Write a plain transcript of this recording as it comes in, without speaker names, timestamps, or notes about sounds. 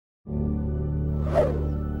What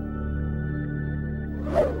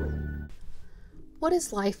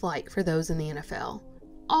is life like for those in the NFL?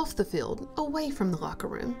 Off the field, away from the locker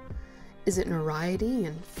room. Is it notoriety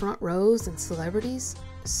and front rows and celebrities?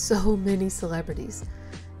 So many celebrities.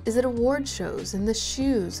 Is it award shows and the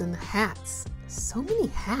shoes and the hats? So many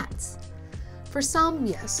hats. For some,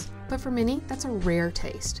 yes, but for many, that's a rare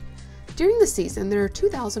taste. During the season, there are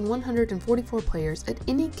 2,144 players at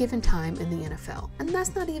any given time in the NFL, and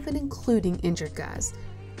that's not even including injured guys.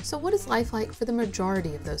 So what is life like for the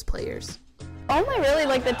majority of those players? Only really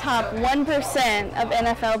like the top 1% of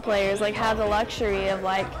NFL players have the luxury of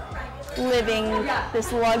living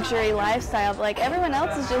this luxury lifestyle. Everyone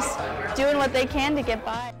else is just doing what they can to get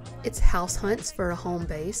by. It's house hunts for a home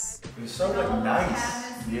base. It's so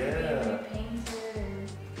nice. Yeah.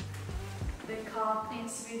 The car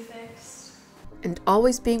needs to be fixed. And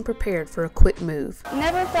always being prepared for a quick move.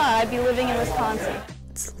 Never thought I'd be living in Wisconsin.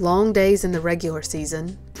 It's long days in the regular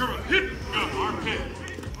season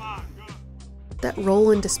that roll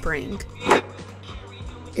into spring.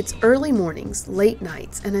 It's early mornings, late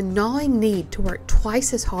nights, and a gnawing need to work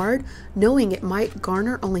twice as hard, knowing it might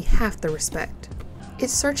garner only half the respect.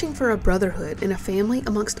 It's searching for a brotherhood in a family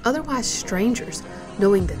amongst otherwise strangers,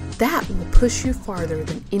 knowing that will push you farther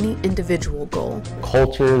than any individual goal.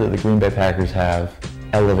 Culture that the Green Bay Packers have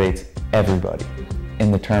elevates everybody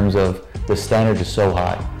in the terms of the standard is so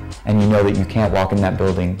high, and you know that you can't walk in that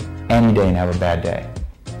building any day and have a bad day.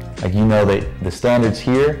 You know that the standard's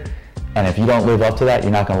here, and if you don't live up to that,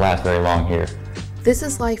 you're not going to last very long here. This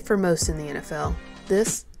is life for most in the NFL.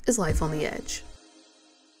 This is life on the edge.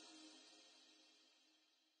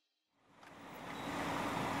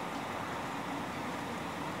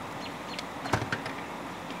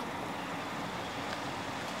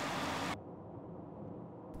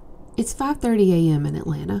 It's 5:30 a.m. in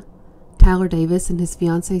Atlanta. Tyler Davis and his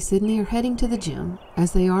fiancée Sydney are heading to the gym,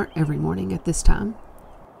 as they are every morning at this time.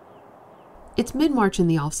 It's mid-March in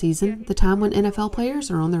the offseason, the time when NFL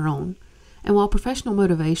players are on their own. And while professional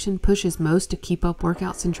motivation pushes most to keep up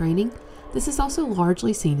workouts and training, this is also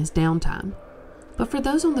largely seen as downtime. But for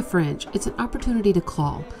those on the fringe, it's an opportunity to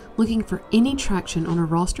claw, looking for any traction on a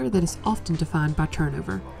roster that is often defined by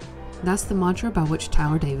turnover. That's the mantra by which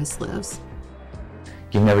Tyler Davis lives.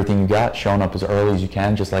 Giving everything you got, showing up as early as you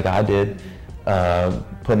can, just like I did,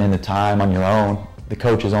 putting in the time on your own. The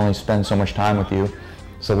coaches only spend so much time with you,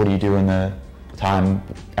 so what do you do in the time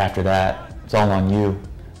after that? It's all on you.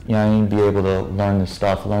 You know what I mean? Be able to learn the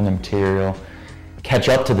stuff, learn the material, catch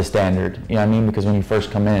up to the standard. You know what I mean? Because when you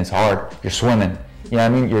first come in, it's hard. You're swimming. You know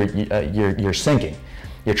what I mean? You're sinking.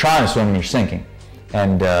 You're trying to swim and you're sinking,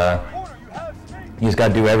 and you just got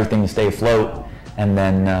to do everything to stay afloat. And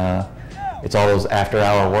then it's all those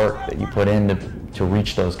after-hour work that you put in to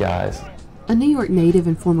reach those guys. A New York native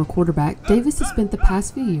and former quarterback, Davis has spent the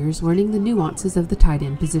past few years learning the nuances of the tight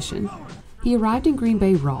end position. He arrived in Green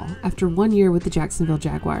Bay raw after 1 year with the Jacksonville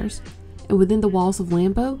Jaguars, and within the walls of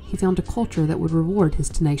Lambeau, he found a culture that would reward his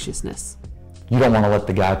tenaciousness. You don't want to let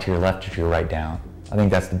the guy to your left or to your right down. I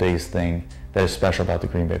think that's the biggest thing that is special about the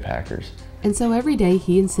Green Bay Packers. And so every day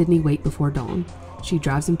he and Sydney wait before dawn. She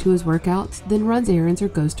drives him to his workouts, then runs errands or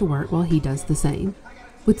goes to work while he does the same.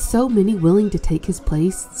 With so many willing to take his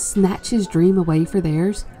place, snatch his dream away for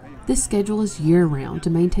theirs, this schedule is year-round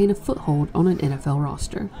to maintain a foothold on an NFL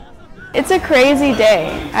roster. It's a crazy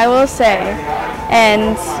day, I will say.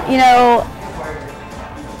 And,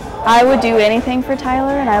 I would do anything for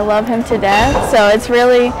Tyler, and I love him to death. So it's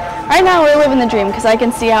really, right now we're living the dream because I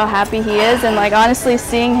can see how happy he is. And, honestly,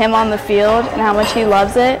 seeing him on the field and how much he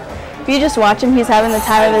loves it, if you just watch him, he's having the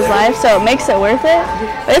time of his life, so it makes it worth it.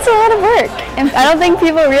 But it's a lot of work, and I don't think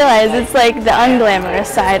people realize it's the unglamorous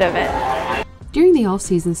side of it. During the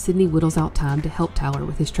off-season, Sydney whittles out time to help Tyler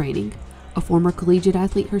with his training. A former collegiate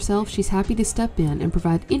athlete herself, she's happy to step in and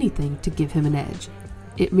provide anything to give him an edge.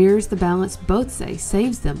 It mirrors the balance both say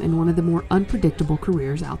saves them in one of the more unpredictable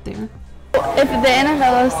careers out there. If the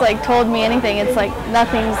NFL has told me anything, it's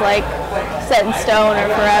nothing's set in stone or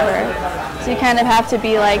forever. So you kind of have to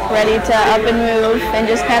be ready to up and move and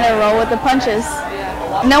just kind of roll with the punches.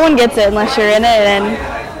 No one gets it unless you're in it, and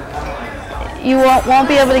you won't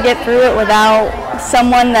be able to get through it without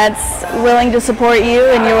someone that's willing to support you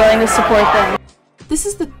and you're willing to support them. This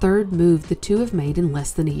is the third move the two have made in less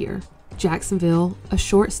than a year. Jacksonville, a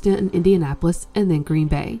short stint in Indianapolis, and then Green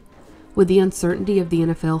Bay. With the uncertainty of the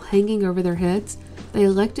NFL hanging over their heads, they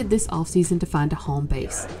elected this offseason to find a home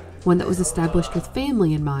base, one that was established with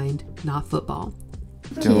family in mind, not football.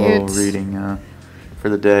 Do a little reading for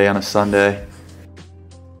the day on a Sunday.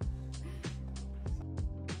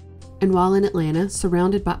 And while in Atlanta,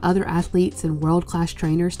 surrounded by other athletes and world-class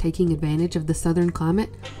trainers taking advantage of the southern climate,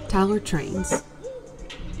 Tyler trains.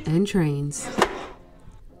 And trains.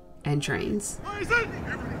 And trains.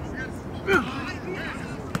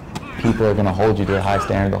 People are going to hold you to a high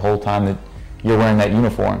standard the whole time that you're wearing that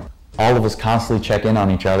uniform. All of us constantly check in on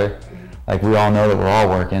each other. Like, we all know that we're all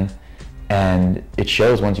working, and it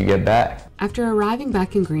shows once you get back. After arriving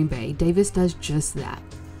back in Green Bay, Davis does just that,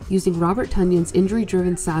 using Robert Tunyon's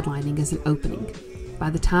injury-driven sidelining as an opening. By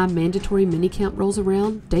the time mandatory minicamp rolls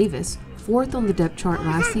around, Davis, 4th on the depth chart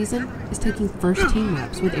last season, is taking first-team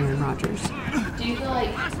reps with Aaron Rodgers. Do you feel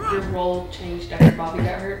like your role changed after Bobby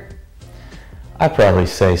got hurt? I'd probably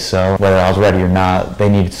say so. Whether I was ready or not, they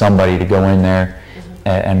needed somebody to go in there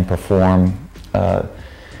and perform.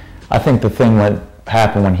 I think the thing that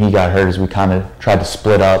happened when he got hurt is we kind of tried to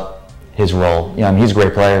split up his role. You know, I mean, he's a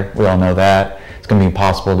great player. We all know that. It's going to be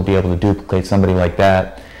impossible to be able to duplicate somebody like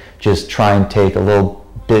that. Just try and take a little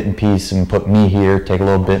bit and piece and put me here, take a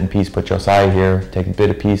little bit and piece, put Josiah here, take a bit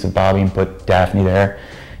of piece of Bobby and put Daphne there.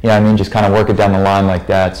 You know what I mean? Just kind of work it down the line like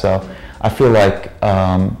that. So I feel like,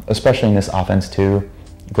 especially in this offense too,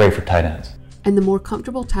 great for tight ends. And the more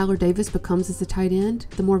comfortable Tyler Davis becomes as a tight end,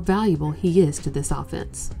 the more valuable he is to this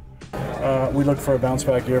offense. We look for a bounce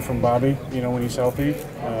back year from Bobby, you know, when he's healthy.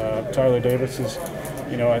 Tyler Davis is,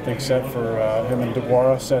 you know, I think set for him and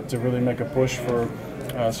DeGuara set to really make a push for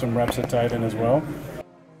some reps at tight end as well.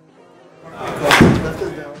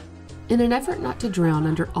 In an effort not to drown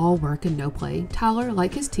under all work and no play, Tyler,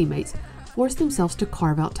 like his teammates, forced themselves to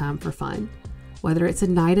carve out time for fun. Whether it's a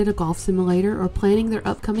night at a golf simulator or planning their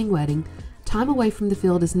upcoming wedding, time away from the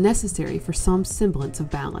field is necessary for some semblance of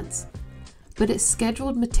balance. But it's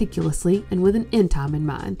scheduled meticulously and with an end time in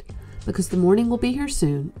mind, because the morning will be here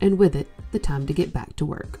soon, and with it, the time to get back to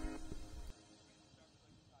work.